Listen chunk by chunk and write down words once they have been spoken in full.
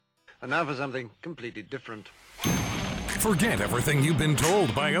And now for something completely different. Forget everything you've been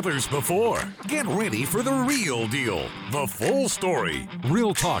told by others before. Get ready for the real deal. The full story.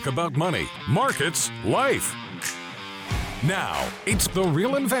 Real talk about money, markets, life. Now, it's The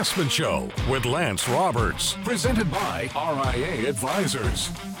Real Investment Show with Lance Roberts. Presented by RIA Advisors.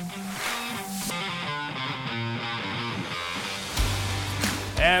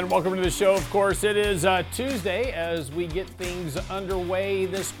 And welcome to the show. Of course, it is Tuesday as we get things underway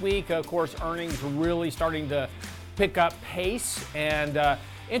this week. Of course, earnings really starting to pick up pace. And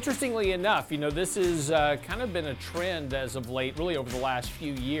interestingly enough, this has kind of been a trend as of late, really over the last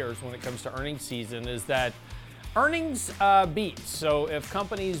few years when it comes to earnings season, is that earnings beat. So if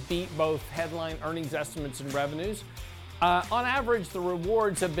companies beat both headline earnings estimates and revenues, on average, the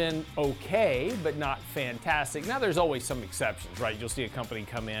rewards have been okay, but not fantastic. Now, there's always some exceptions, right? You'll see a company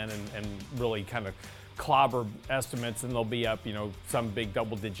come in and really kind of clobber estimates, and they'll be up, some big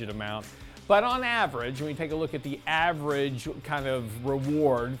double-digit amount. But on average, when you take a look at the average kind of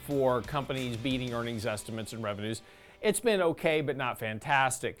reward for companies beating earnings estimates and revenues, it's been okay, but not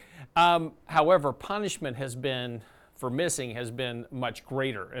fantastic. However, punishment for missing has been much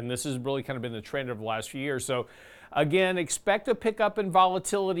greater, and this has really kind of been the trend of the last few years. So again, expect a pickup in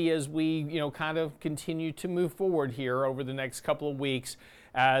volatility as we, kind of continue to move forward here over the next couple of weeks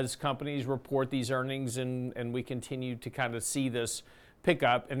as companies report these earnings and we continue to kind of see this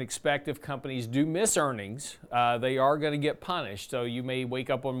pickup, and expect if companies do miss earnings, they are going to get punished. So you may wake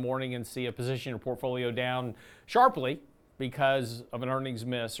up one morning and see a position or portfolio down sharply because of an earnings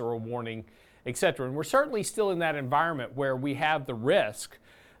miss or a warning, etc. And we're certainly still in that environment where we have the risk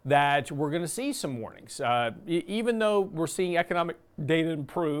that we're going to see some warnings. Even though we're seeing economic data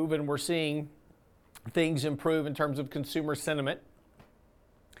improve and we're seeing things improve in terms of consumer sentiment,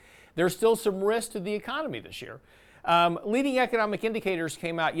 there's still some risk to the economy this year. Leading economic indicators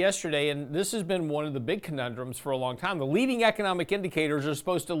came out yesterday, and this has been one of the big conundrums for a long time. The leading economic indicators are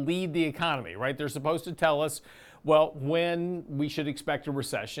supposed to lead the economy, right? They're supposed to tell us, when we should expect a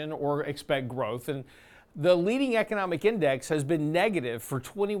recession or expect growth. And the leading economic index has been negative for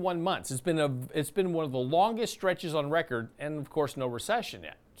 21 months. It's been one of the longest stretches on record, and of course, no recession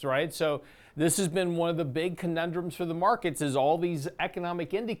yet, right? So this has been one of the big conundrums for the markets, is all these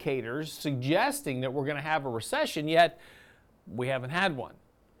economic indicators suggesting that we're going to have a recession, yet we haven't had one.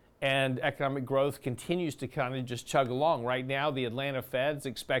 And economic growth continues to kind of just chug along. Right now, the Atlanta Fed's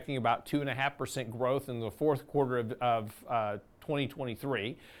expecting about 2.5% growth in the fourth quarter of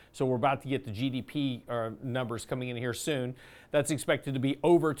 2023. So we're about to get the GDP numbers coming in here soon. That's expected to be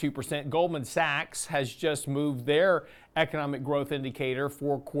over 2%. Goldman Sachs has just moved their economic growth indicator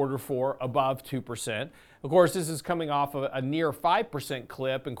for quarter four above 2%. Of course, this is coming off of a near 5%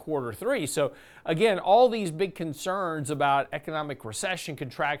 clip in quarter three. So again, all these big concerns about economic recession,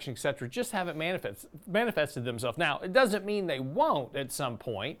 contraction, et cetera, just haven't manifested themselves. Now, it doesn't mean they won't at some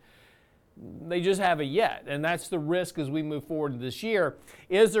point. They just haven't yet, and that's the risk as we move forward this year.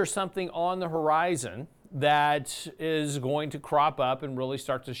 Is there something on the horizon that is going to crop up and really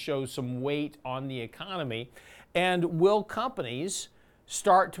start to show some weight on the economy? And will companies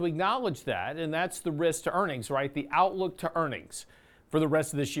start to acknowledge that? And that's the risk to earnings, right? The outlook to earnings for the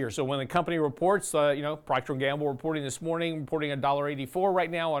rest of this year. So when the company reports, Procter & Gamble reporting this morning, reporting $1.84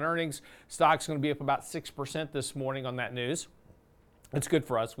 right now on earnings. Stock's going to be up about 6% this morning on that news. It's good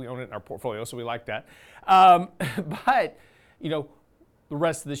for us. We own it in our portfolio, so we like that. But, the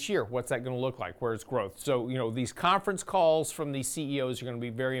rest of this year, what's that going to look like? Where's growth? So, these conference calls from these CEOs are going to be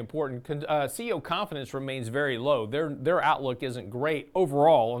very important. CEO confidence remains very low. Their outlook isn't great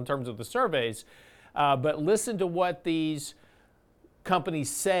overall in terms of the surveys. But listen to what these companies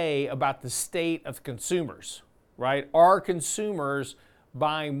say about the state of consumers, right? Are consumers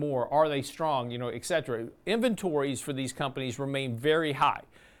buying more? Are they strong? Et cetera. Inventories for these companies remain very high.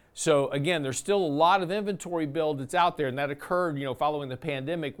 So again, there's still a lot of inventory build that's out there, and that occurred, following the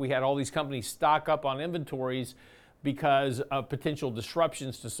pandemic. We had all these companies stock up on inventories because of potential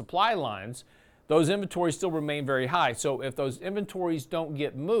disruptions to supply lines. Those inventories still remain very high. So if those inventories don't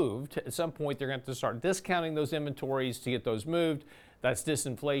get moved, at some point they're going to have to start discounting those inventories to get those moved. That's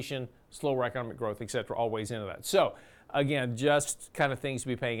disinflation, slower economic growth, et cetera, all weighs into that. So again, just kind of things to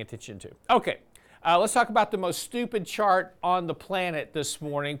be paying attention to. Okay, let's talk about the most stupid chart on the planet this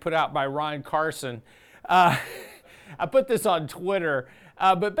morning, put out by Ryan Carson. I put this on Twitter,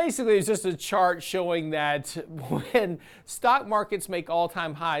 but basically it's just a chart showing that when stock markets make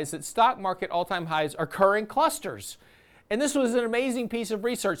all-time highs, that stock market all-time highs occur in clusters. And this was an amazing piece of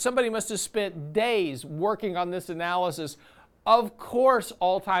research. Somebody must have spent days working on this analysis Of course,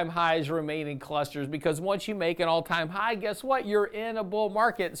 all-time highs remain in clusters because once you make an all-time high, guess what? You're in a bull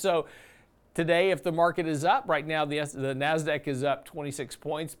market. So today, if the market is up, right now the NASDAQ is up 26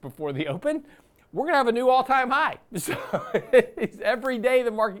 points before the open, we're going to have a new all-time high. So every day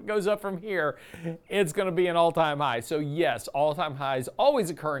the market goes up from here, it's going to be an all-time high. So yes, all-time highs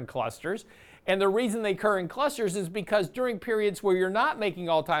always occur in clusters. And the reason they occur in clusters is because during periods where you're not making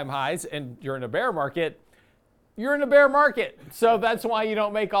all-time highs and you're in a bear market, you're in a bear market. So that's why you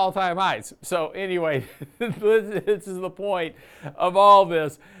don't make all-time highs. So anyway, this is the point of all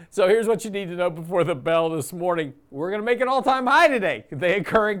this. So here's what you need to know before the bell this morning. We're going to make an all-time high today. They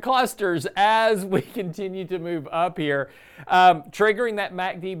occur in clusters as we continue to move up here. Triggering that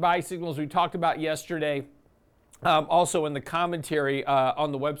MACD buy signals we talked about yesterday. Also in the commentary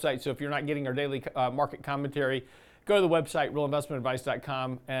on the website. So if you're not getting our daily market commentary, go to the website,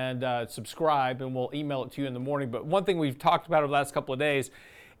 realinvestmentadvice.com, and subscribe, and we'll email it to you in the morning. But one thing we've talked about over the last couple of days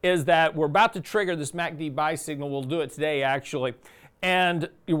is that we're about to trigger this MACD buy signal. We'll do it today, actually. And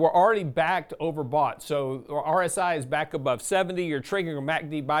we're already backed overbought. So our RSI is back above 70. You're triggering a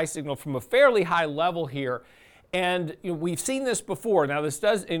MACD buy signal from a fairly high level here. And we've seen this before. Now, this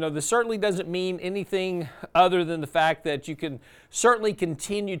certainly doesn't mean anything other than the fact that you can certainly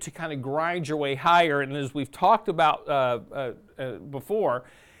continue to kind of grind your way higher. And as we've talked about before,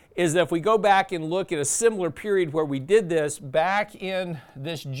 is that if we go back and look at a similar period where we did this back in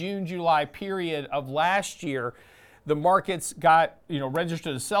this June-July period of last year, the markets got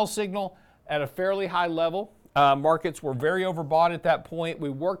registered a sell signal at a fairly high level. Markets were very overbought at that point. We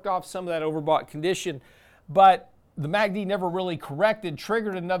worked off some of that overbought condition. But the MACD never really corrected,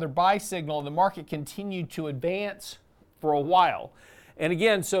 triggered another buy signal, and the market continued to advance for a while. And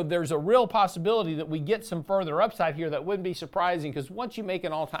again, so there's a real possibility that we get some further upside here. That wouldn't be surprising because once you make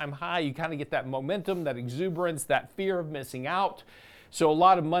an all-time high, you kind of get that momentum, that exuberance, that fear of missing out. So a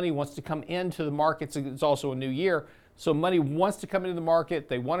lot of money wants to come into the markets. It's also a new year. So money wants to come into the market.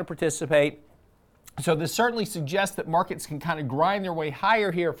 They want to participate. So this certainly suggests that markets can kind of grind their way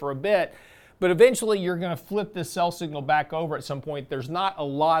higher here for a bit. But eventually you're going to flip this sell signal back over at some point. There's not a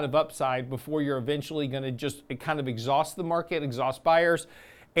lot of upside before you're eventually going to just kind of exhaust the market, exhaust buyers,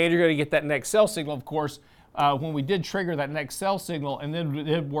 and you're going to get that next sell signal. Of course, when we did trigger that next sell signal and then we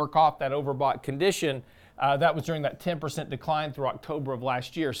did work off that overbought condition, that was during that 10% decline through October of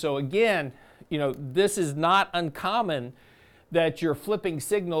last year. So again, this is not uncommon that you're flipping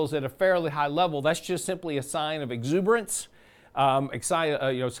signals at a fairly high level. That's just simply a sign of exuberance. It's kind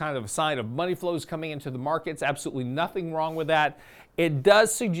of a sign of money flows coming into the markets. Absolutely nothing wrong with that. It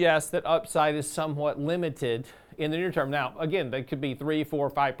does suggest that upside is somewhat limited in the near term. Now, again, that could be 3,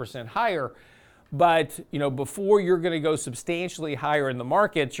 4, 5% higher. But before you're going to go substantially higher in the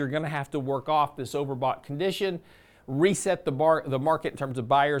markets, you're going to have to work off this overbought condition, reset the market in terms of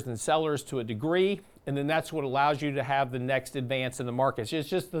buyers and sellers to a degree, and then that's what allows you to have the next advance in the markets. It's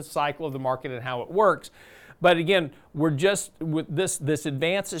just the cycle of the market and how it works. But again, we're just with this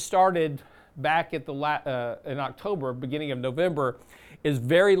advance that started back at in October, beginning of November, is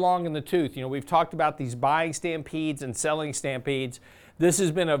very long in the tooth. We've talked about these buying stampedes and selling stampedes. This has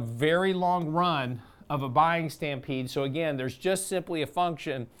been a very long run of a buying stampede. So again, there's just simply a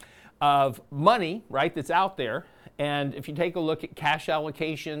function of money, right, that's out there. And if you take a look at cash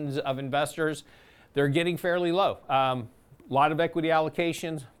allocations of investors, they're getting fairly low. A lot of equity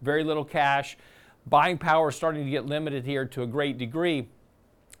allocations, very little cash. Buying power is starting to get limited here to a great degree.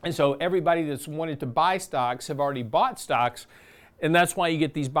 And so everybody that's wanted to buy stocks have already bought stocks, and that's why you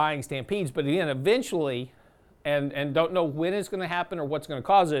get these buying stampedes. But again, eventually, and don't know when it's going to happen or what's going to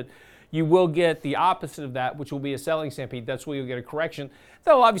cause it, you will get the opposite of that, which will be a selling stampede. That's where you'll get a correction.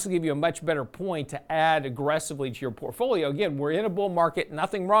 That'll obviously give you a much better point to add aggressively to your portfolio. Again, we're in a bull market,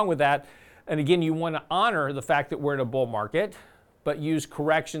 nothing wrong with that. And again, you want to honor the fact that we're in a bull market, but use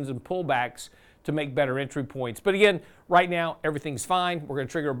corrections and pullbacks to make better entry points. But again, right now, everything's fine. We're going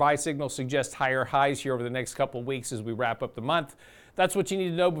to trigger a buy signal, suggest higher highs here over the next couple of weeks as we wrap up the month. That's what you need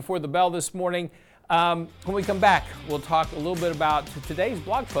to know before the bell this morning. When we come back, we'll talk a little bit about today's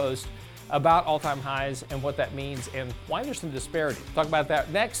blog post about all-time highs and what that means and why there's some disparity. Talk about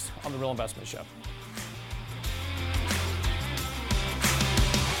that next on The Real Investment Show.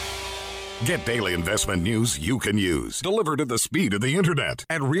 Get daily investment news you can use, delivered at the speed of the internet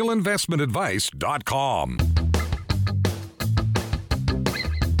at realinvestmentadvice.com.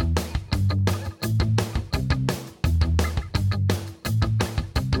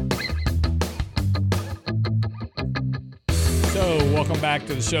 So, welcome back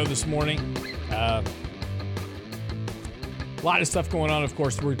to the show this morning. A lot of stuff going on. Of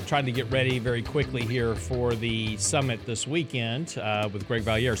course, we're trying to get ready very quickly here for the summit this weekend with Greg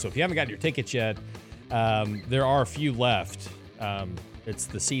Valliere. So if you haven't gotten your tickets yet, there are a few left. It's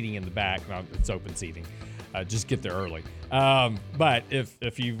the seating in the back. No, it's open seating. Just get there early. But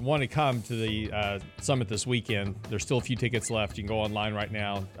if you want to come to the summit this weekend, there's still a few tickets left. You can go online right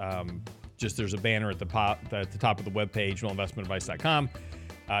now. There's a banner at the top of the webpage, realinvestmentadvice.com.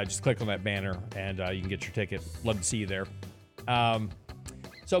 Just click on that banner and you can get your ticket. Love to see you there.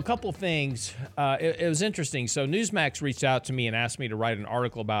 So a couple of things. It was interesting. So Newsmax reached out to me and asked me to write an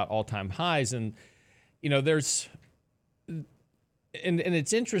article about all-time highs. And, there's... And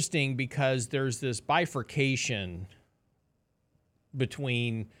it's interesting because there's this bifurcation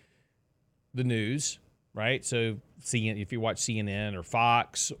between the news, right? So if you watch CNN or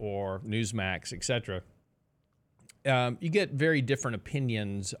Fox or Newsmax, et cetera, you get very different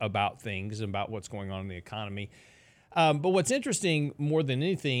opinions about things, about what's going on in the economy. But what's interesting more than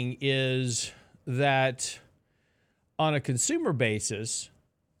anything is that on a consumer basis,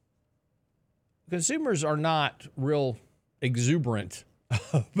 consumers are not real exuberant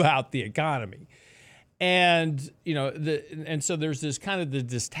about the economy. And, and so there's this kind of the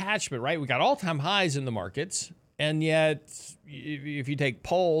detachment, right? We got all-time highs in the markets. And yet, if you take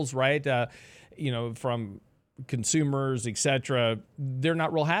polls, right, from consumers, et cetera, they're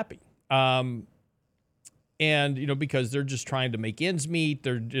not real happy. And, because they're just trying to make ends meet.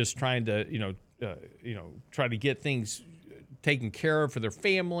 They're just trying to, try to get things taken care of for their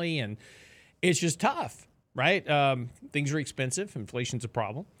family. And it's just tough. Right? Things are expensive. Inflation's a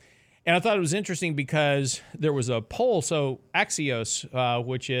problem. And I thought it was interesting because there was a poll. So Axios,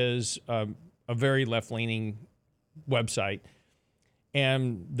 which is a very left-leaning website,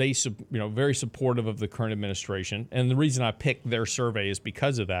 and they, very supportive of the current administration. And the reason I picked their survey is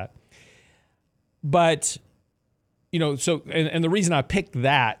because of that. But, and the reason I picked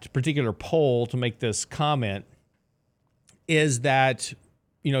that particular poll to make this comment is that,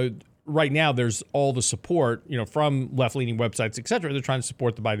 right now, there's all the support, from left-leaning websites, et cetera. They're trying to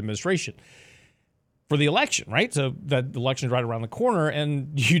support the Biden administration for the election, right? So that the election is right around the corner,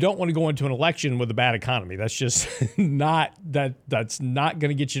 and you don't want to go into an election with a bad economy. That's just that's not going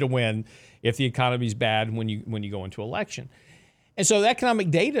to get you to win if the economy's bad when you go into election. And so the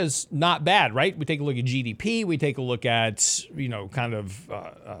economic data is not bad, right? We take a look at GDP. We take a look at,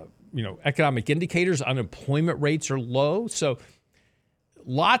 economic indicators. Unemployment rates are low. So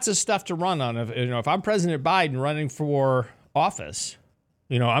lots of stuff to run on. If I'm President Biden running for office,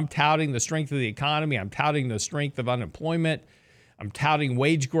 I'm touting the strength of the economy. I'm touting the strength of unemployment. I'm touting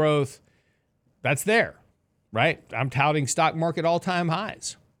wage growth. That's there, right? I'm touting stock market all-time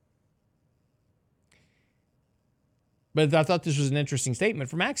highs. But I thought this was an interesting statement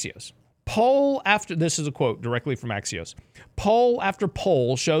from Axios. This is a quote directly from Axios. Poll after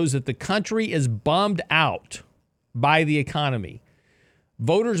poll shows that the country is bummed out by the economy.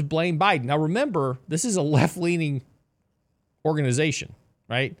 Voters blame Biden. Now, remember, this is a left-leaning organization,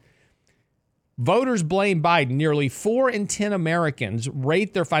 right? Voters blame Biden. Nearly 4 in 10 Americans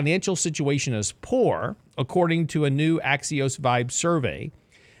rate their financial situation as poor, according to a new Axios Vibe survey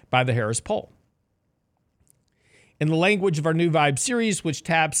by the Harris Poll. In the language of our new Vibe series, which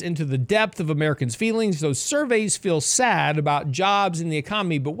taps into the depth of Americans' feelings, those surveys feel sad about jobs and the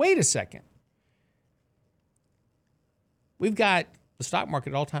economy. But wait a second. We've got the stock market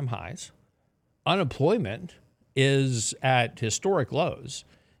at all-time highs. Unemployment is at historic lows.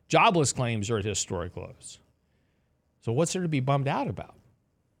 Jobless claims are at historic lows. So what's there to be bummed out about?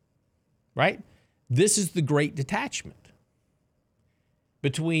 Right? This is the great detachment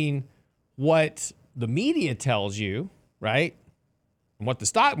between what the media tells you, right, and what the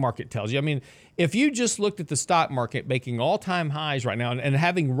stock market tells you. I mean, if you just looked at the stock market making all-time highs right now and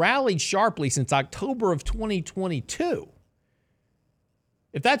having rallied sharply since October of 2022,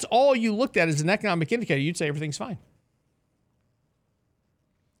 if that's all you looked at as an economic indicator, you'd say everything's fine.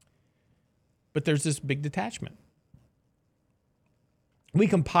 But there's this big detachment. We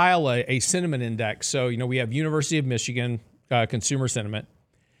compile a sentiment index. So, we have University of Michigan consumer sentiment.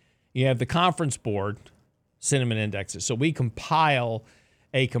 You have the Conference Board sentiment indexes. So we compile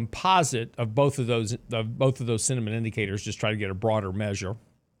a composite of both of those sentiment indicators, just try to get a broader measure.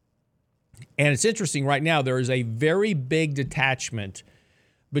 And it's interesting right now, there is a very big detachment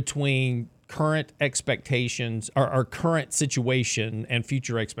between current expectations or our current situation and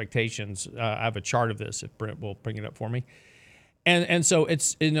future expectations. I have a chart of this if Brent will bring it up for me. And so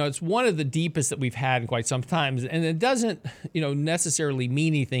it's one of the deepest that we've had in quite some time. And it doesn't, necessarily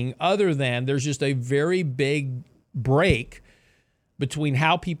mean anything other than there's just a very big break between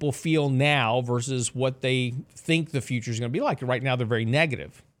how people feel now versus what they think the future is going to be like. Right now, they're very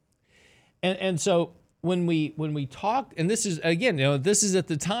negative. And so when we talk, and this is, again, this is at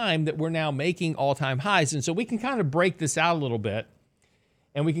the time that we're now making all-time highs. And so we can kind of break this out a little bit,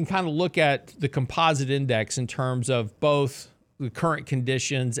 and we can kind of look at the composite index in terms of both the current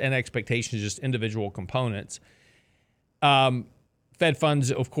conditions and expectations, just individual components. Fed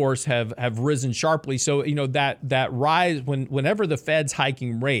funds, of course, have risen sharply. So, that rise, whenever the Fed's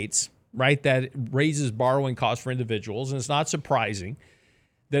hiking rates, right, that raises borrowing costs for individuals, and it's not surprising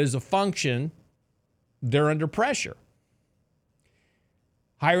that as a function, they're under pressure.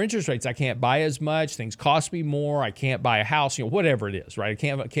 Higher interest rates, I can't buy as much, things cost me more, I can't buy a house, whatever it is, right?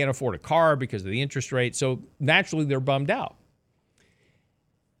 I can't afford a car because of the interest rate. So naturally, they're bummed out.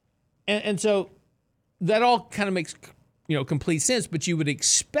 And so that all kind of makes complete sense, but you would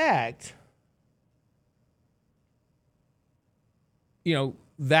expect,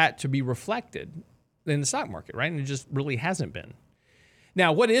 that to be reflected in the stock market, right? And it just really hasn't been.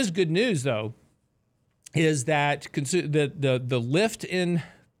 Now, what is good news, though, is that the lift in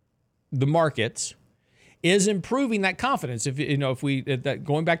the markets is improving that confidence.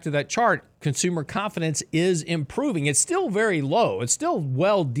 Going back to that chart, consumer confidence is improving. It's still very low. It's still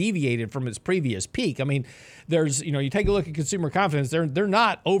well deviated from its previous peak. I mean, there's, you take a look at consumer confidence, they're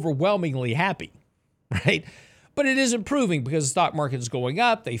not overwhelmingly happy, right? But it is improving because the stock market is going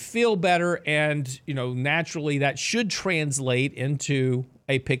up. They feel better, and naturally that should translate into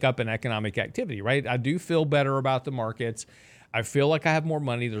a pickup in economic activity, right? I do feel better about the markets. I feel like I have more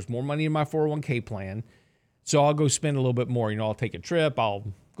money. There's more money in my 401k plan. So I'll go spend a little bit more. I'll take a trip. I'll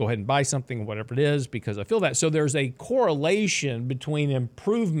go ahead and buy something, whatever it is, because I feel that. So there's a correlation between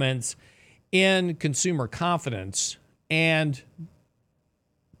improvements in consumer confidence and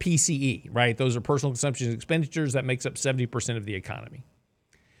PCE, right? Those are personal consumption and expenditures. That makes up 70% of the economy.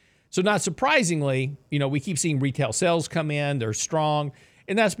 So not surprisingly, we keep seeing retail sales come in. They're strong.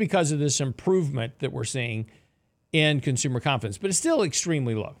 And that's because of this improvement that we're seeing in consumer confidence. But it's still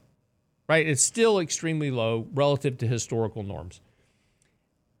extremely low. Right? It's still extremely low relative to historical norms.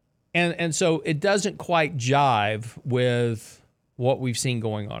 And so it doesn't quite jive with what we've seen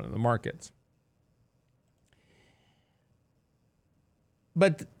going on in the markets.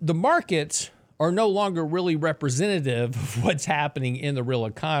 But the markets are no longer really representative of what's happening in the real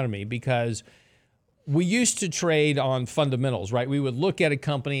economy, because we used to trade on fundamentals, right? We would look at a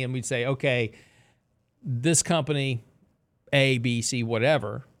company and we'd say, okay, this company, A, B, C,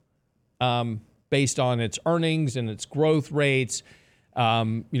 whatever, based on its earnings and its growth rates,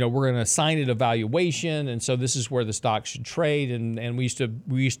 we're going to assign it a valuation, and so this is where the stock should trade. And we used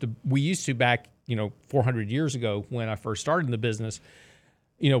to back 400 years ago when I first started in the business,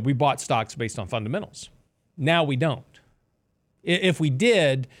 we bought stocks based on fundamentals. Now we don't. If we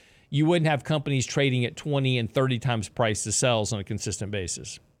did, you wouldn't have companies trading at 20 and 30 times price to sales on a consistent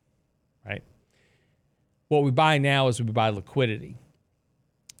basis, right? What we buy now is we buy liquidity.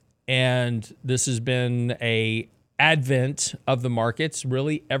 And this has been a advent of the markets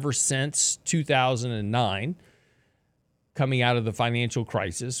really ever since 2009, coming out of the financial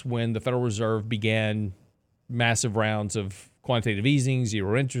crisis when the Federal Reserve began massive rounds of quantitative easing,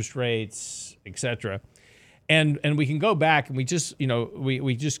 zero interest rates, et cetera. And we can go back and we just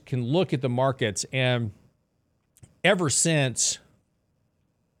can look at the markets, and ever since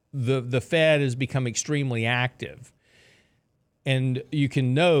the Fed has become extremely active. And you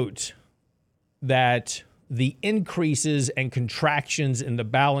can note that the increases and contractions in the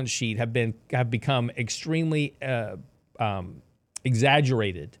balance sheet have become extremely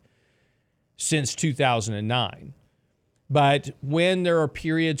exaggerated since 2009. But when there are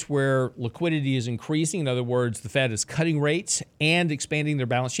periods where liquidity is increasing, in other words, the Fed is cutting rates and expanding their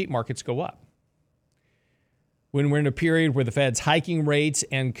balance sheet, markets go up. When we're in a period where the Fed's hiking rates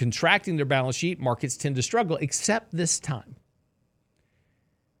and contracting their balance sheet, markets tend to struggle, except this time.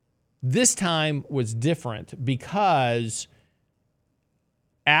 This time was different because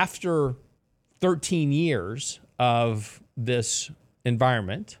after 13 years of this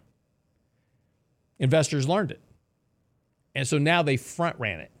environment, investors learned it. And so now they front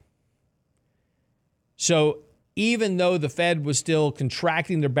ran it. So even though the Fed was still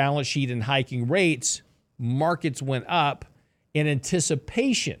contracting their balance sheet and hiking rates, markets went up in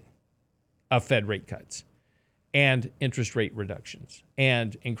anticipation of Fed rate cuts and interest rate reductions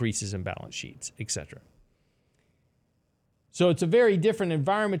and increases in balance sheets, et cetera. So it's a very different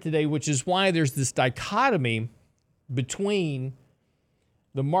environment today, which is why there's this dichotomy between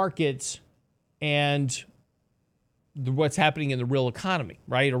the markets and what's happening in the real economy,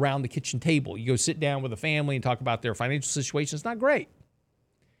 right? Around the kitchen table. You go sit down with a family and talk about their financial situation. It's not great.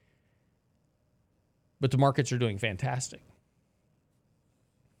 But the markets are doing fantastic.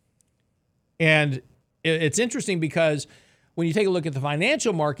 And it's interesting because when you take a look at the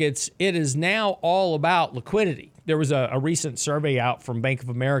financial markets, it is now all about liquidity. There was a recent survey out from Bank of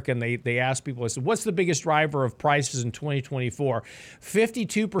America, and they asked people, they said, what's the biggest driver of prices in 2024?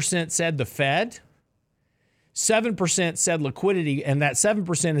 52% said the Fed, 7% said liquidity, and that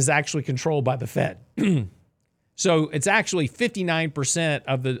 7% is actually controlled by the Fed. So it's actually 59%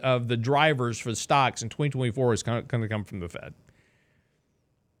 of the drivers for the stocks in 2024 is going to come from the Fed.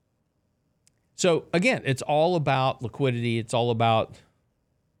 So again, it's all about liquidity. It's all about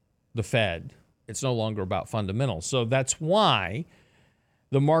the Fed. It's no longer about fundamentals. So that's why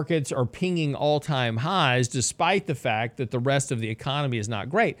the markets are pinging all-time highs despite the fact that the rest of the economy is not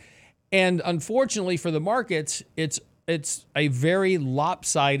great. And unfortunately for the markets, it's a very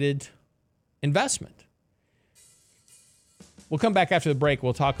lopsided investment. We'll come back after the break.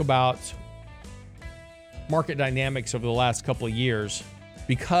 We'll talk about market dynamics over the last couple of years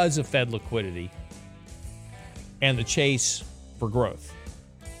because of Fed liquidity and the chase for growth.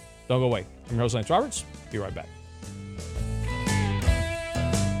 Don't go away. I'm your host, Lance Roberts. Be right back.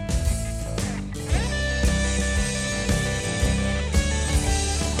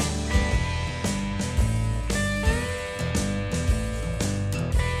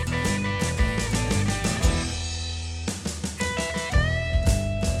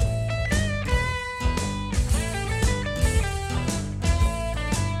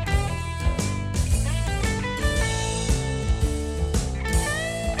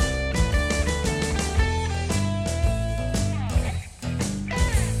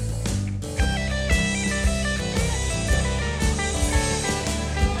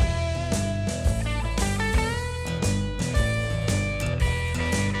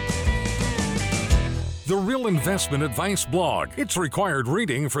 The Real Investment Advice blog. It's required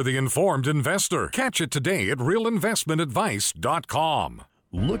reading for the informed investor. Catch it today at realinvestmentadvice.com.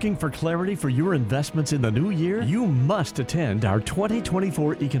 Looking for clarity for your investments in the new year? You must attend our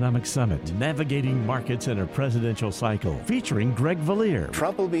 2024 Economic Summit, Navigating Markets in a Presidential Cycle, featuring Greg Valliere.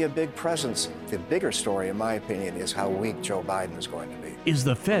 Trump will be a big presence. The bigger story, in my opinion, is how weak Joe Biden is going to be. Is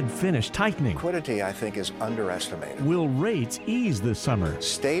the Fed finished tightening? Liquidity, I think, is underestimated. Will rates ease this summer?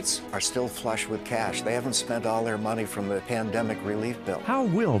 States are still flush with cash. They haven't spent all their money from the pandemic relief bill. How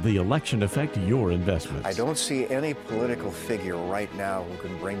will the election affect your investments? I don't see any political figure right now who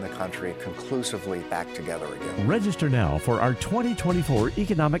can bring the country conclusively back together again. Register now for our 2024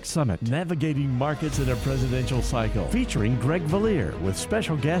 Economic Summit, Navigating Markets in a Presidential Cycle, featuring Greg Valliere with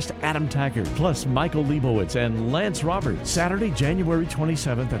special guest Adam Taggart, plus Michael Leibowitz and Lance Roberts. Saturday, January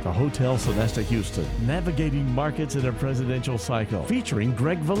 27th at the Hotel Sonesta, Houston. Navigating Markets in a Presidential Cycle, featuring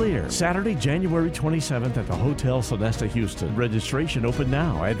Greg Valliere. Saturday, January 27th at the Hotel Sonesta, Houston. Registration open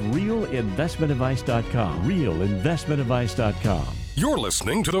now at realinvestmentadvice.com. Realinvestmentadvice.com. You're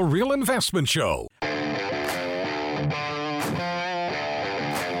listening to The Real Investment Show.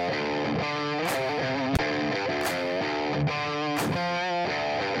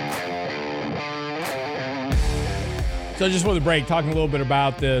 So just for the break, talking a little bit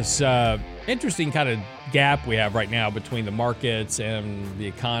about this interesting kind of gap we have right now between the markets and the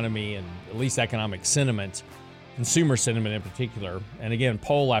economy, and at least economic sentiment, consumer sentiment in particular. And again,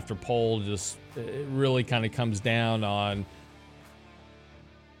 poll after poll just it really kind of comes down on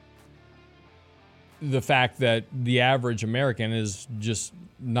the fact that the average American is just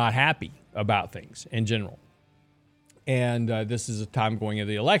not happy about things in general. And this is a time going into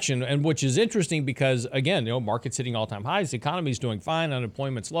the election, and which is interesting because, again, market's hitting all-time highs, the economy's doing fine,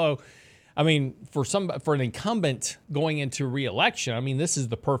 unemployment's low. I mean, for an incumbent going into re-election, I mean, this is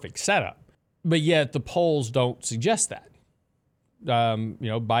the perfect setup. But yet the polls don't suggest that.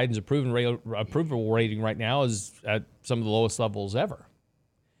 Biden's approval rating right now is at some of the lowest levels ever.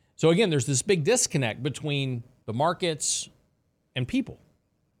 So again, there's this big disconnect between the markets and people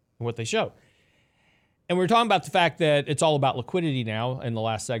and what they show. And we're talking about the fact that it's all about liquidity now in the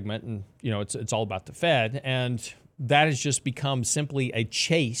last segment, and it's all about the Fed, and that has just become simply a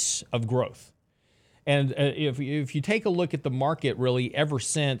chase of growth. And if you take a look at the market, really ever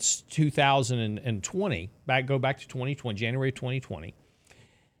since 2020, go back to 2020, January 2020,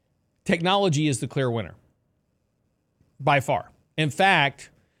 technology is the clear winner by far. In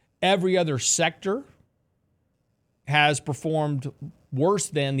fact, every other sector has performed worse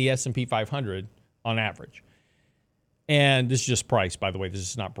than the S&P 500 on average. And this is just price, by the way. This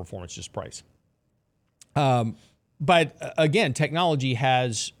is not performance, just price. But again, technology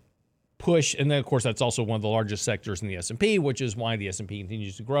has push, and then of course that's also one of the largest sectors in the S&P, which is why the S&P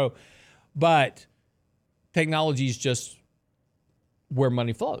continues to grow. But technology is just where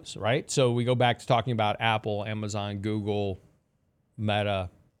money flows, right? So we go back to talking about Apple, Amazon, Google, Meta,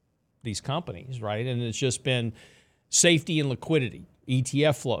 these companies, right? And it's just been safety and liquidity,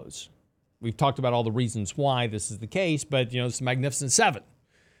 ETF flows. We've talked about all the reasons why this is the case, but it's the Magnificent Seven.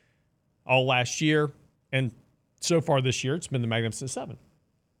 All last year, and so far this year, it's been the Magnificent Seven.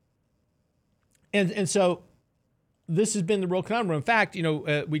 And so this has been the real conundrum. In fact,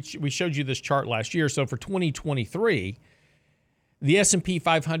 we showed you this chart last year. So for 2023, the S&P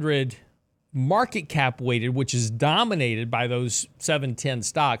 500 market cap weighted, which is dominated by those 7-10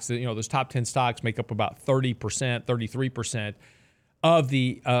 stocks, those top 10 stocks make up about 30%, 33% of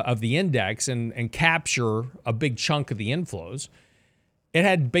the index and capture a big chunk of the inflows. It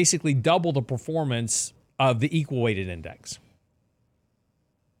had basically double the performance of the equal weighted index.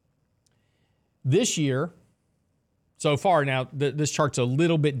 This year, so far, now this chart's a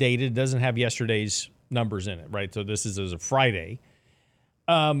little bit dated. It doesn't have yesterday's numbers in it, right? So this is as of Friday.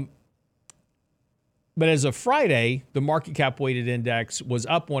 But as of Friday, the market cap weighted index was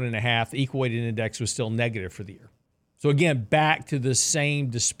up 1.5. The equal weighted index was still negative for the year. So again, back to the same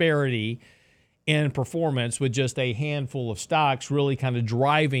disparity in performance with just a handful of stocks really kind of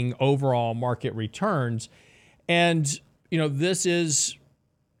driving overall market returns. And, this is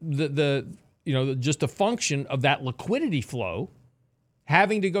just a function of that liquidity flow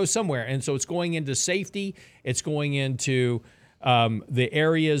having to go somewhere. And so it's going into safety. It's going into the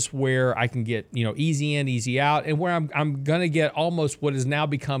areas where I can get, easy in, easy out, and where I'm going to get almost what has now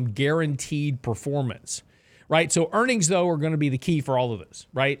become guaranteed performance, right? So earnings, though, are going to be the key for all of this,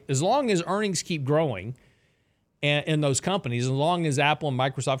 right? As long as earnings keep growing in those companies, as long as Apple and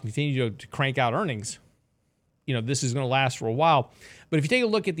Microsoft continue to crank out earnings, this is going to last for a while. But if you take a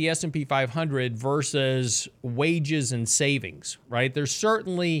look at the S&P 500 versus wages and savings, right, there's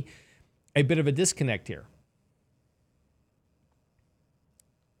certainly a bit of a disconnect here.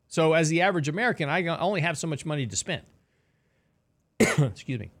 So as the average American, I only have so much money to spend.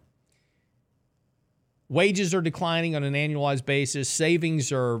 Excuse me. Wages are declining on an annualized basis.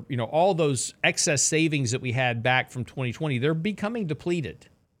 Savings are, all those excess savings that we had back from 2020, they're becoming depleted.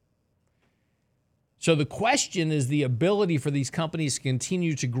 So the question is the ability for these companies to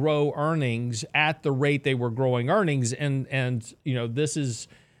continue to grow earnings at the rate they were growing earnings. And this is,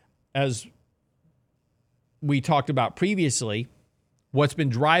 as we talked about previously, what's been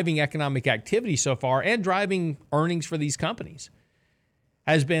driving economic activity so far and driving earnings for these companies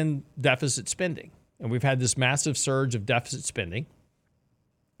has been deficit spending. And we've had this massive surge of deficit spending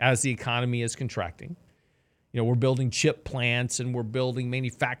as the economy is contracting. We're building chip plants and we're building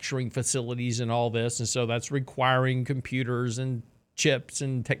manufacturing facilities and all this. And so that's requiring computers and chips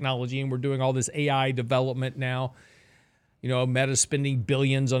and technology. And we're doing all this AI development now. Meta's spending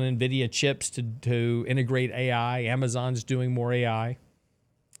billions on NVIDIA chips to integrate AI. Amazon's doing more AI.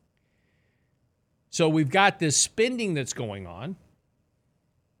 So we've got this spending that's going on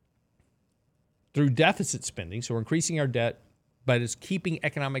through deficit spending. So we're increasing our debt, but it's keeping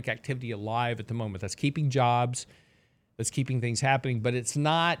economic activity alive at the moment. That's keeping jobs. That's keeping things happening. But it's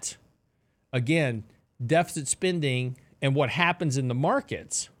not, again, deficit spending and what happens in the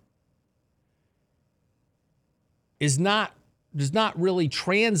markets does not really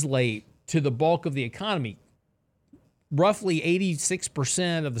translate to the bulk of the economy. Roughly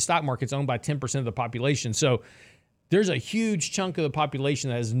 86% of the stock market is owned by 10% of the population. So there's a huge chunk of the population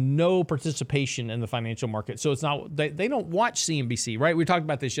that has no participation in the financial market. So it's not, they don't watch CNBC, right? We talked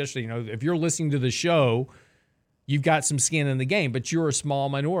about this yesterday. If you're listening to the show, you've got some skin in the game, but you're a small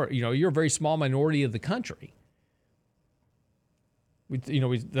minority. You're a very small minority of the country.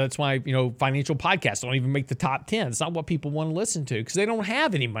 That's why, financial podcasts don't even make the top 10. It's not what people want to listen to because they don't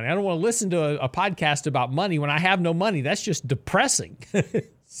have any money. I don't want to listen to a podcast about money when I have no money. That's just depressing.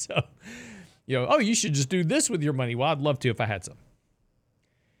 So, you should just do this with your money. Well, I'd love to if I had some.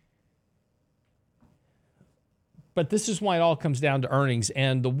 But this is why it all comes down to earnings.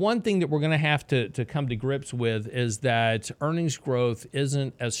 And the one thing that we're going to have to come to grips with is that earnings growth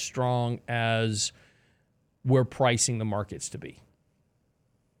isn't as strong as we're pricing the markets to be.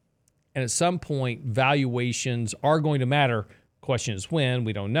 And at some point, valuations are going to matter. Question is when,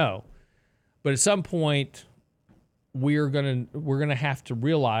 we don't know. But at some point, we're gonna have to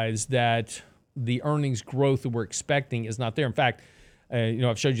realize that the earnings growth that we're expecting is not there. In fact,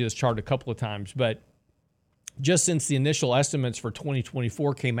 I've showed you this chart a couple of times, but just since the initial estimates for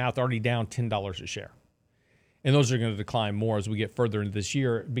 2024 came out, they're already down $10 a share. And those are going to decline more as we get further into this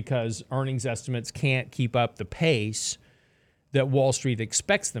year because earnings estimates can't keep up the pace that Wall Street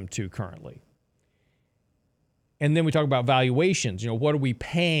expects them to currently. And then we talk about valuations. What are we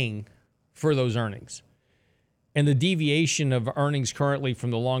paying for those earnings? And the deviation of earnings currently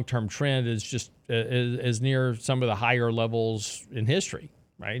from the long-term trend is just is near some of the higher levels in history,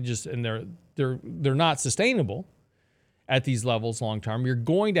 right? And they're not sustainable at these levels long-term. You're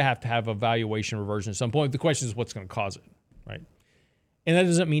going to have a valuation reversion at some point. The question is what's going to cause it, right? And that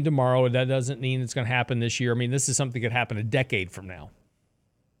doesn't mean tomorrow. That doesn't mean it's going to happen this year. I mean, this is something that could happen a decade from now,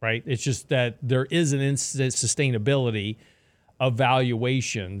 right? It's just that there is an sustainability of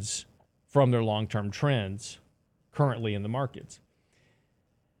valuations from their long-term trends currently in the markets.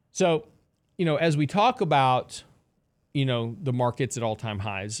 So, as we talk about, the markets at all-time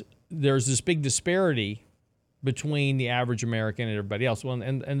highs, there's this big disparity between the average American and everybody else. Well,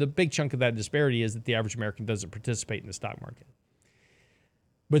 and the big chunk of that disparity is that the average American doesn't participate in the stock market.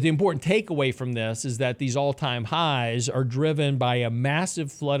 But the important takeaway from this is that these all-time highs are driven by a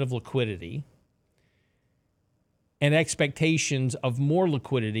massive flood of liquidity and expectations of more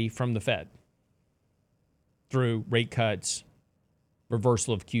liquidity from the Fed through rate cuts,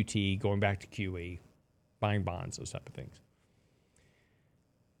 reversal of QT, going back to QE, buying bonds, those type of things.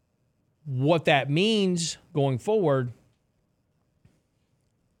 What that means going forward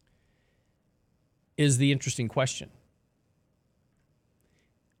is the interesting question.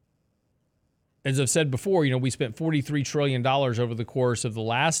 As I've said before, we spent $43 trillion over the course of the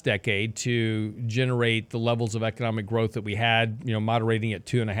last decade to generate the levels of economic growth that we had, moderating at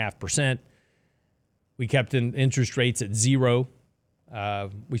 2.5%. We kept interest rates at zero.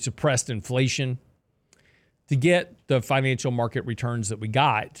 We suppressed inflation. To get the financial market returns that we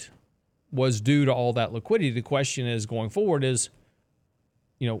got was due to all that liquidity. The question is going forward is,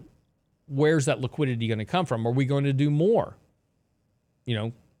 where's that liquidity going to come from? Are we going to do more?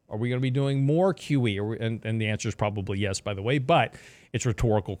 Are we going to be doing more QE? And the answer is probably yes, by the way, but it's a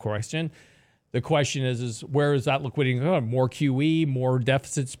rhetorical question. The question is where is that liquidity going to come from? More QE, more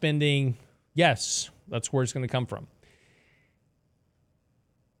deficit spending? Yes, that's where it's going to come from.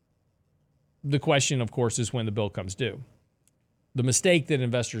 The question, of course, is when the bill comes due. The mistake that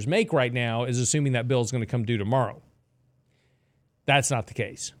investors make right now is assuming that bill is going to come due tomorrow. That's not the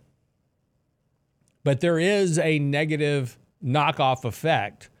case. But there is a negative knockoff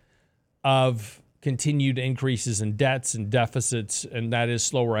effect of continued increases in debts and deficits, and that is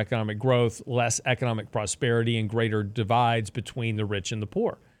slower economic growth, less economic prosperity, and greater divides between the rich and the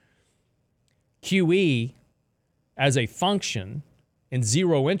poor. QE as a function and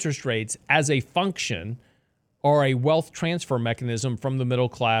zero interest rates as a function are a wealth transfer mechanism from the middle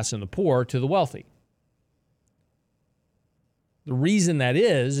class and the poor to the wealthy. The reason that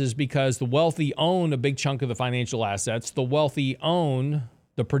is because the wealthy own a big chunk of the financial assets. The wealthy own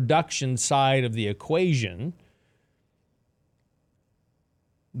the production side of the equation.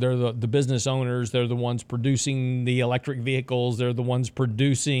 They're the business owners. They're the ones producing the electric vehicles. They're the ones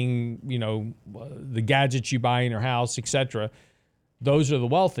producing, the gadgets you buy in your house, etc. Those are the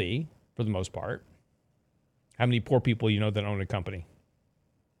wealthy for the most part. How many poor people that own a company?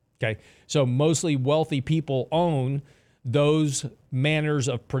 Okay, so mostly wealthy people own those manners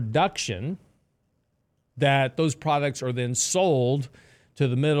of production that those products are then sold to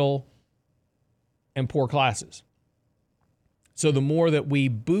the middle and poor classes. So the more that we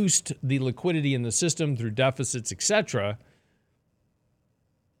boost the liquidity in the system through deficits, etc.,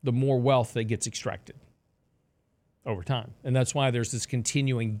 the more wealth that gets extracted over time. And that's why there's this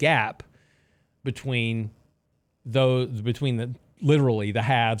continuing gap between literally the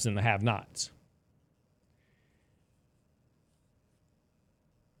haves and the have-nots.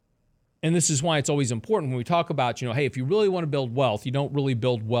 And this is why it's always important when we talk about, hey, if you really want to build wealth, you don't really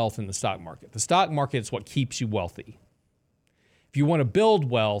build wealth in the stock market. The stock market is what keeps you wealthy. If you want to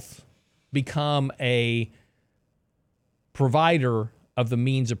build wealth, become a provider of the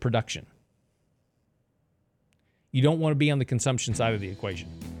means of production. You don't want to be on the consumption side of the equation.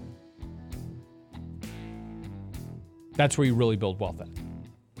 That's where you really build wealth at.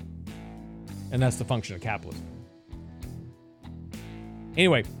 And that's the function of capitalism.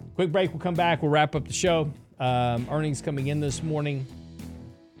 Anyway, quick break. We'll come back. We'll wrap up the show. Earnings coming in this morning.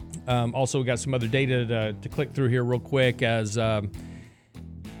 Also, we got some other data to click through here real quick as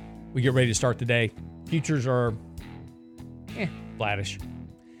we get ready to start the day. Futures are flattish.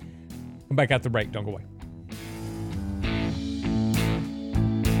 Come back after the break. Don't go away.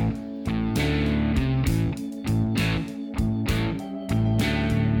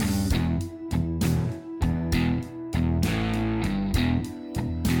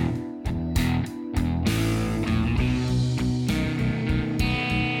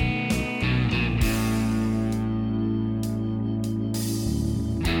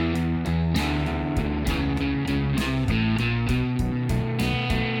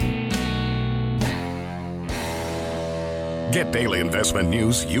 Get daily investment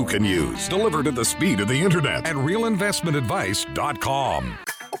news you can use, delivered at the speed of the internet at realinvestmentadvice.com.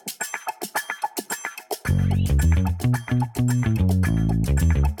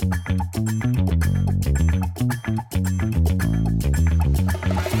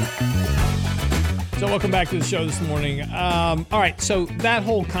 So welcome back to the show this morning. All right, so that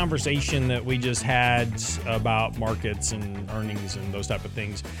whole conversation that we just had about markets and earnings and those type of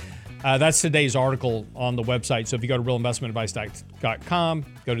things, that's today's article on the website. So if you go to realinvestmentadvice.com,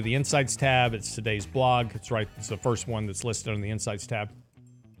 go to the Insights tab. It's today's blog. It's the first one that's listed on the Insights tab.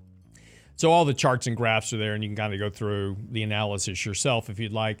 So all the charts and graphs are there, and you can kind of go through the analysis yourself if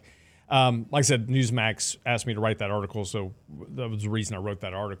you'd like. Like I said, Newsmax asked me to write that article, so that was the reason I wrote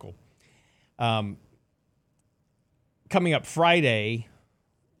that article. Coming up Friday,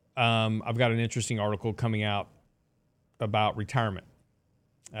 I've got an interesting article coming out about retirement.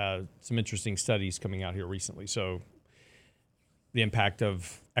 Some interesting studies coming out here recently. So the impact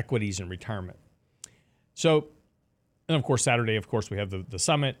of equities in retirement. So, and of course, Saturday, of course, we have the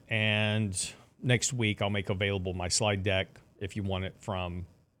summit. And next week, I'll make available my slide deck if you want it from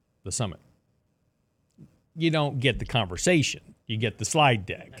the summit. You don't get the conversation. You get the slide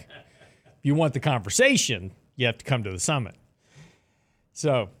deck. If you want the conversation, you have to come to the summit.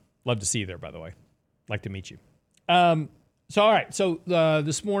 So, love to see you there, by the way. Like to meet you. All right. So,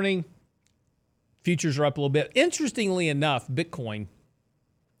 this morning, futures are up a little bit. Interestingly enough, Bitcoin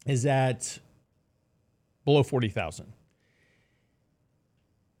is at below 40,000.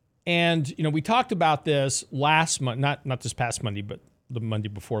 And, we talked about this last month, not this past Monday, but the Monday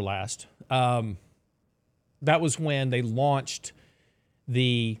before last. That was when they launched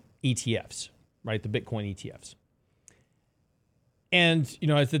the ETFs, right? The Bitcoin ETFs. And,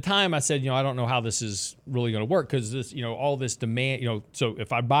 at the time I said, I don't know how this is really going to work because this, all this demand, so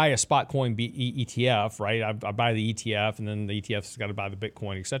if I buy a spot coin ETF, right, I buy the ETF and then the ETF's got to buy the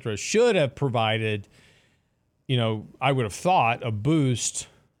Bitcoin, et cetera, should have provided, I would have thought a boost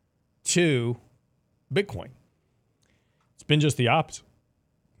to Bitcoin. It's been just the opposite.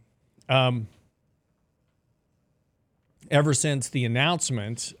 Ever since the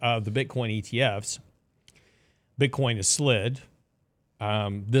announcement of the Bitcoin ETFs, Bitcoin has slid.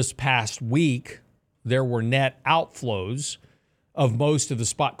 This past week, there were net outflows of most of the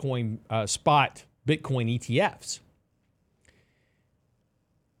spot Bitcoin ETFs.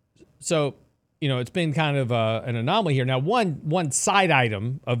 So, it's been kind of an anomaly here. Now, one side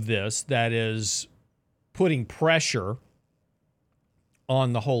item of this that is putting pressure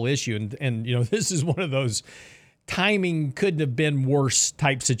on the whole issue, and this is one of those timing couldn't have been worse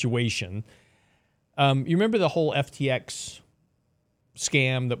type situation. You remember the whole FTX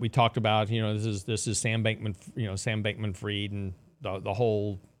scam that we talked about? This is Sam Bankman-Fried and the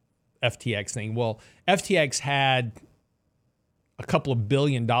whole FTX thing. Well, FTX had a couple of $1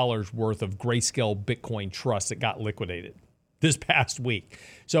 billion worth of Grayscale Bitcoin trusts that got liquidated this past week.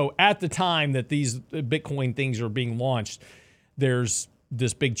 So at the time that these Bitcoin things are being launched, there's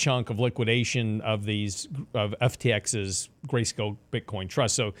this big chunk of liquidation of FTX's Grayscale Bitcoin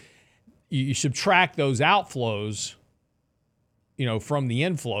trust. So you subtract those outflows, from the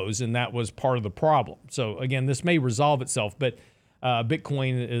inflows, and that was part of the problem. So again, this may resolve itself, but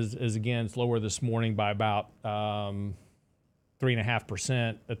Bitcoin is again, it's lower this morning by about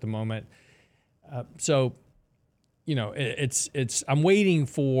 3.5% at the moment. So, I'm waiting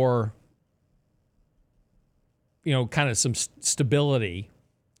for, kind of some stability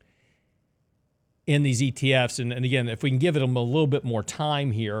in these ETFs. And again, if we can give them a little bit more time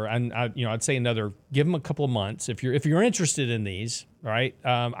here, and I'd say give them a couple of months. If you're interested in these, right,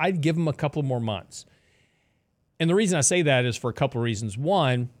 I'd give them a couple more months. And the reason I say that is for a couple of reasons.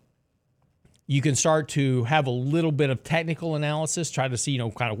 One, you can start to have a little bit of technical analysis, try to see,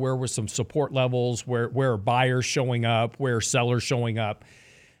 kind of where were some support levels, where are buyers showing up, where are sellers showing up,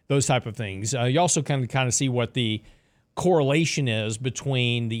 those type of things. You also can kind of see what the correlation is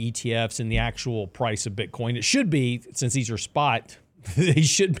between the ETFs and the actual price of Bitcoin. It should be, since these are spot, they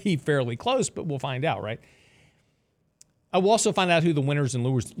should be fairly close, but we'll find out, right? I will also find out who the winners and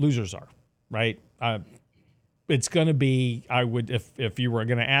losers are, right? It's going to be, if you were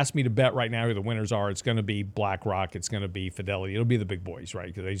going to ask me to bet right now who the winners are, it's going to be BlackRock, it's going to be Fidelity, it'll be the big boys, right?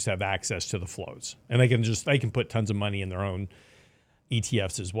 Because they just have access to the flows, and they can put tons of money in their own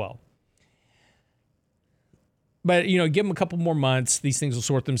ETFs as well. But, give them a couple more months. These things will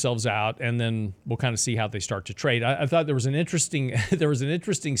sort themselves out, and then we'll kind of see how they start to trade. I thought there was an interesting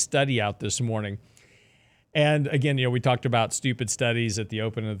study out this morning. And again, we talked about stupid studies at the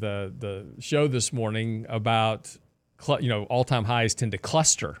open of the show this morning about, all-time highs tend to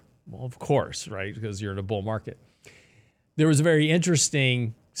cluster. Well, of course, right? Because you're in a bull market. there was a very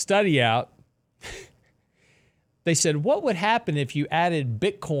interesting study out. They said, what would happen if you added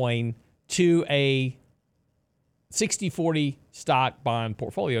Bitcoin to a 60-40 stock bond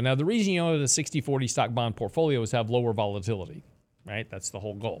portfolio? Now, the reason you own a 60-40 stock bond portfolio is to have lower volatility, right? That's the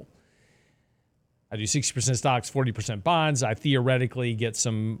whole goal. I do 60% stocks, 40% bonds. I theoretically get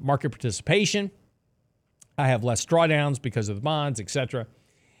some market participation. I have less drawdowns because of the bonds, etc.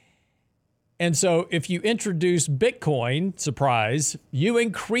 And so if you introduce Bitcoin, surprise, you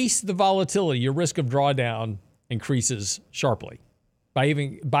increase the volatility. Your risk of drawdown increases sharply by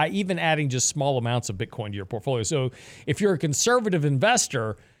even adding just small amounts of Bitcoin to your portfolio. So if you're a conservative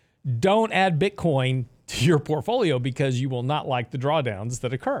investor, don't add Bitcoin to your portfolio because you will not like the drawdowns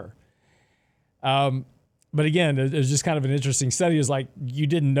that occur. But again, it's just kind of an interesting study. It's like you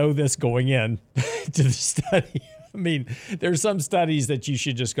didn't know this going in to the study. I mean, there's some studies that you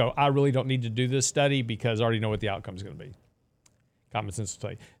should just go, I really don't need to do this study because I already know what the outcome is going to be. Common sense will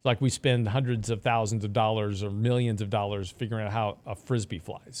tell you. It's like we spend hundreds of thousands of dollars or millions of dollars figuring out how a Frisbee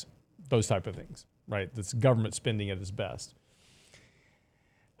flies. Those type of things, right? That's government spending at its best.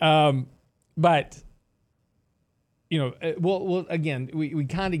 But, you know, well, again, we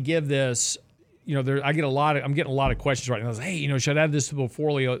kind of give this, you know, I'm getting a lot of questions right now. I was like, hey, you know, should I add this to the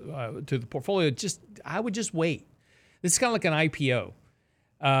portfolio? I would just wait. This is kind of like an IPO.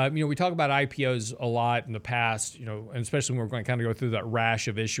 You know, we talk about IPOs a lot in the past, you know, and especially when we're going to kind of go through that rash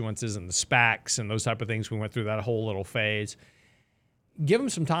of issuances and the SPACs and those type of things. We went through that whole little phase. Give them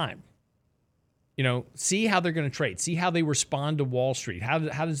some time. You know, see how they're going to trade. See how they respond to Wall Street. How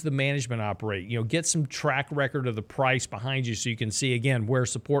does the management operate? You know, get some track record of the price behind you so you can see, again, where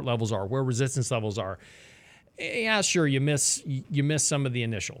support levels are, where resistance levels are. Yeah, sure, you miss some of the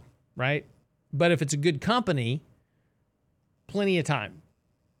initial, right? But if it's a good company, plenty of time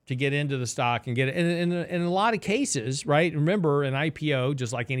to get into the stock and get it. And in a lot of cases, right, remember an IPO,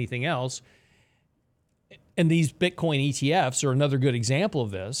 just like anything else, and these Bitcoin ETFs are another good example of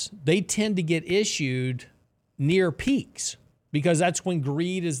this, they tend to get issued near peaks because that's when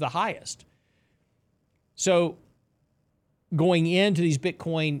greed is the highest. So going into these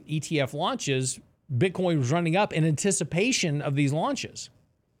Bitcoin ETF launches, Bitcoin was running up in anticipation of these launches.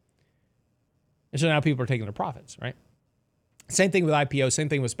 And so now people are taking their profits, right? Same thing with IPO, same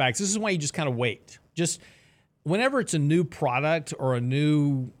thing with SPACs. This is why you just kind of wait. Just whenever it's a new product or a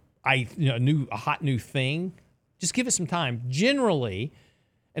hot new thing, just give it some time. Generally,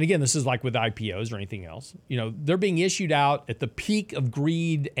 and again, this is like with IPOs or anything else, you know, they're being issued out at the peak of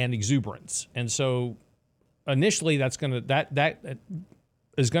greed and exuberance. And so initially that is going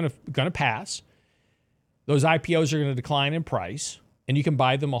to pass. Those IPOs are going to decline in price and you can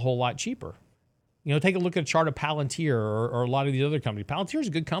buy them a whole lot cheaper. You know, take a look at a chart of Palantir or a lot of these other companies. Palantir is a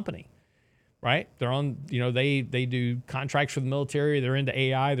good company, right? They're on, you know, they do contracts for the military. They're into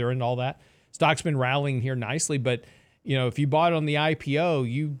AI. They're into all that. Stock's been rallying here nicely, but, you know, if you bought on the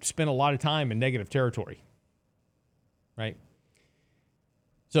IPO, you spent a lot of time in negative territory, right?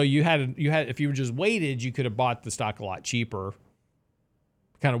 So you had if you just waited, you could have bought the stock a lot cheaper,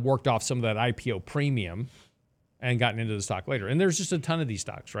 kind of worked off some of that IPO premium and gotten into the stock later. And there's just a ton of these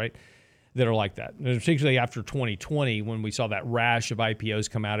stocks, right, that are like that. And particularly after 2020, when we saw that rash of IPOs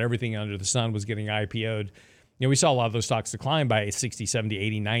come out, everything under the sun was getting IPO'd. You know, we saw a lot of those stocks decline by 60, 70,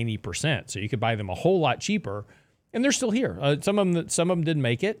 80, 90%. So you could buy them a whole lot cheaper, and they're still here. Some of them didn't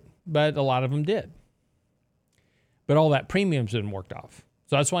make it, but a lot of them did. But all that premium's been worked off.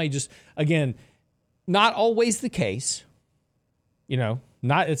 So that's why you just, again, not always the case. You know,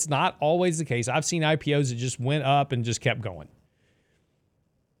 it's not always the case. I've seen IPOs that just went up and just kept going.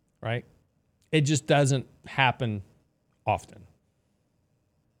 Right? It just doesn't happen often.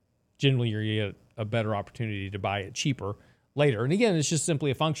 Generally, you get a better opportunity to buy it cheaper later. And again, it's just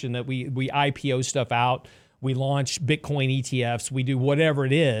simply a function that we IPO stuff out. We launch Bitcoin ETFs. We do whatever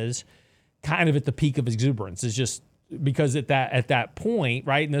it is kind of at the peak of exuberance. It's just because at that point,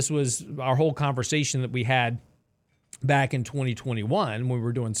 right, and this was our whole conversation that we had back in 2021 when we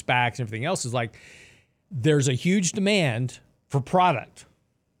were doing SPACs and everything else, is like there's a huge demand for product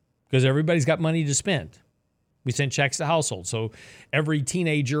because everybody's got money to spend. We send checks to households. So every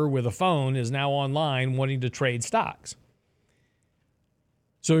teenager with a phone is now online wanting to trade stocks.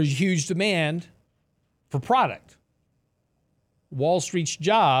 So there's a huge demand for product. Wall Street's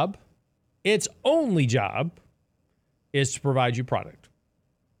job, its only job, is to provide you product.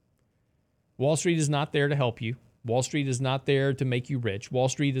 Wall Street is not there to help you. Wall Street is not there to make you rich. Wall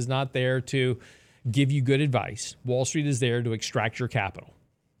Street is not there to give you good advice. Wall Street is there to extract your capital.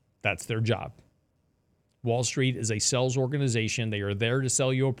 That's their job. Wall Street is a sales organization. They are there to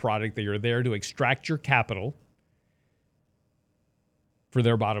sell you a product. They are there to extract your capital for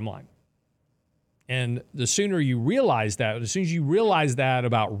their bottom line. And the sooner you realize that, as soon as you realize that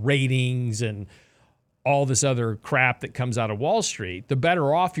about ratings and all this other crap that comes out of Wall Street, the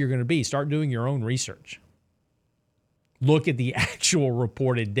better off you're going to be. Start doing your own research. Look at the actual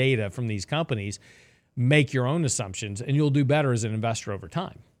reported data from these companies, make your own assumptions, and you'll do better as an investor over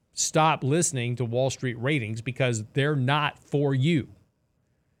time. Stop listening to Wall Street ratings because they're not for you.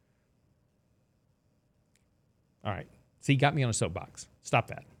 All right. See, you got me on a soapbox. Stop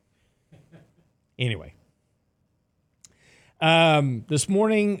that. Anyway. This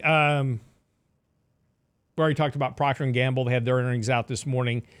morning, we already talked about Procter & Gamble. They had their earnings out this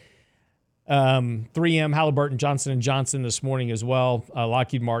morning. 3M, Halliburton, Johnson & Johnson this morning as well.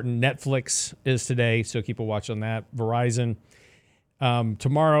 Lockheed Martin, Netflix is today, so keep a watch on that. Verizon.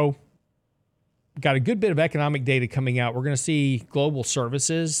 Tomorrow, got a good bit of economic data coming out. We're going to see global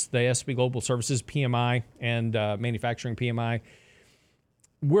services, the S&P Global Services PMI and manufacturing PMI.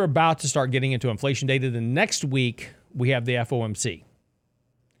 We're about to start getting into inflation data. The next week, we have the FOMC.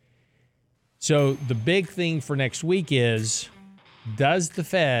 So the big thing for next week is, does the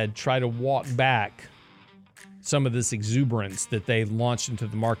Fed try to walk back some of this exuberance that they launched into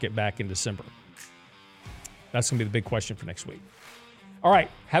the market back in December? That's going to be the big question for next week. All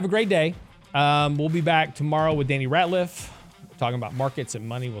right, have a great day. We'll be back tomorrow with Danny Ratliff, talking about markets and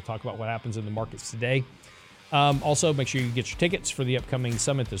money. We'll talk about what happens in the markets today. Also, make sure you get your tickets for the upcoming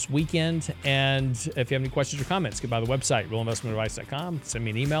summit this weekend. And if you have any questions or comments, get by the website, realinvestmentadvice.com. Send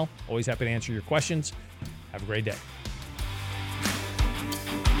me an email. Always happy to answer your questions. Have a great day.